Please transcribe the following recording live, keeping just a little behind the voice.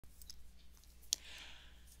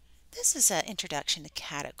This is an introduction to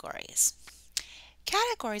categories.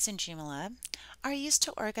 Categories in Joomla are used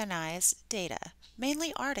to organize data,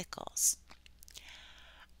 mainly articles.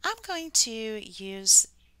 I'm going to use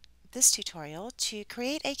this tutorial to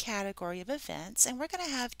create a category of events, and we're going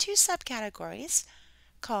to have two subcategories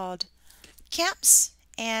called camps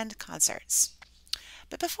and concerts.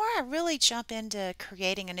 But before I really jump into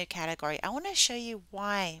creating a new category, I want to show you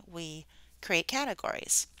why we create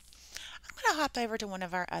categories. I'm going to hop over to one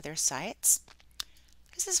of our other sites.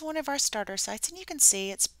 This is one of our starter sites, and you can see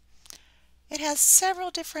it has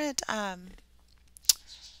several different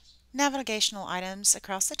navigational items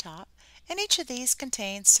across the top, and each of these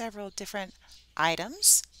contains several different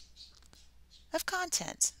items of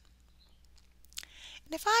content.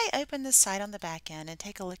 And if I open this site on the back end and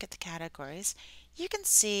take a look at the categories, you can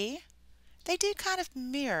see they do kind of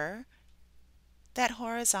mirror that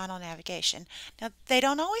horizontal navigation. Now, they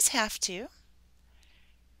don't always have to.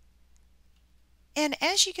 And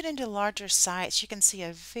as you get into larger sites, you can see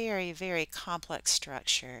a very, very complex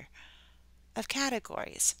structure of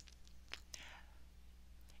categories.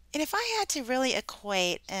 And if I had to really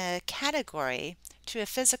equate a category to a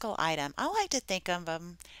physical item, I like to think of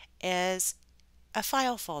them as a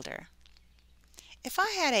file folder. If I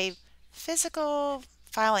had a physical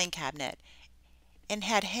filing cabinet and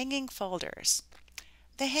had hanging folders,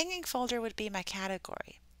 the hanging folder would be my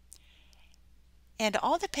category. And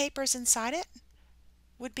all the papers inside it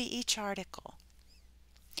would be each article.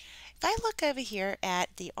 If I look over here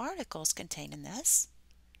at the articles contained in this,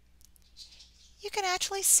 you can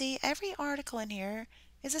actually see every article in here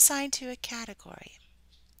is assigned to a category.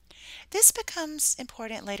 This becomes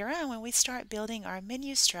important later on when we start building our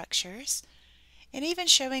menu structures and even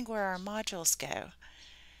showing where our modules go.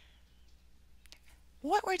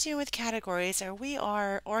 What we're doing with categories are we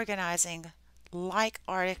are organizing like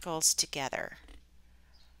articles together.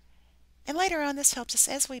 And later on, this helps us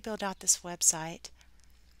as we build out this website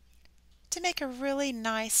to make a really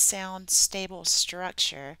nice, sound, stable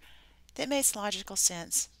structure that makes logical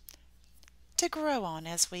sense to grow on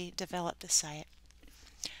as we develop the site.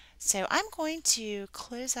 So I'm going to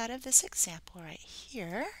close out of this example right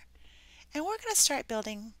here, and we're going to start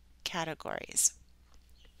building categories.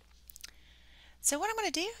 So what I'm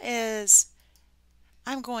going to do is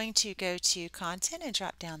I'm going to go to Content and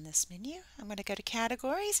drop down this menu. I'm going to go to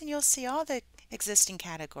Categories, and you'll see all the existing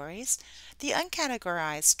categories. The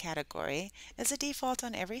uncategorized category is a default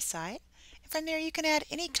on every site. And from there, you can add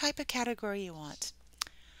any type of category you want.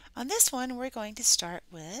 On this one, we're going to start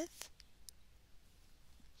with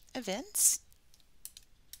Events.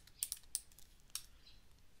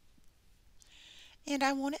 And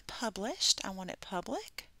I want it published. I want it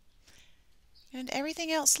public. And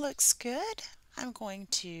everything else looks good. I'm going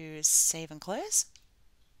to save and close.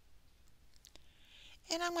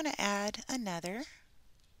 And I'm going to add another.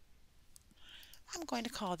 I'm going to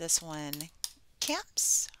call this one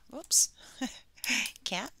Camps. Whoops.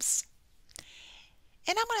 Camps.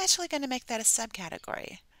 And I'm actually going to make that a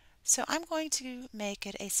subcategory. So I'm going to make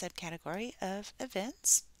it a subcategory of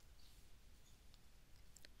events.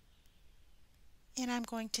 And I'm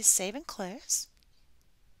going to save and close.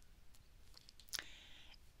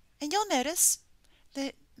 And you'll notice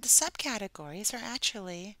that the subcategories are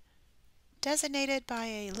actually designated by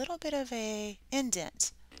a little bit of a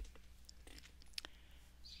indent.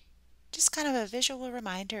 Just kind of a visual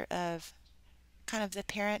reminder of kind of the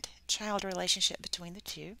parent-child relationship between the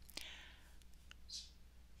two.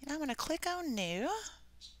 And I'm going to click on New.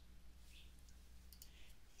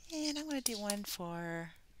 And I'm going to do one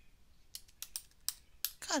for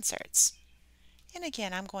concerts. And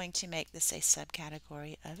again, I'm going to make this a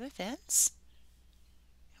subcategory of events.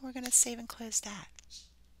 And we're going to save and close that.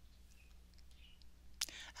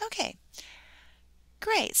 Okay,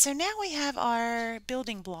 great. So now we have our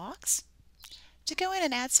building blocks to go in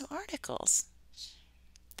and add some articles.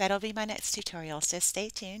 That'll be my next tutorial, so stay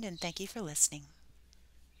tuned and thank you for listening.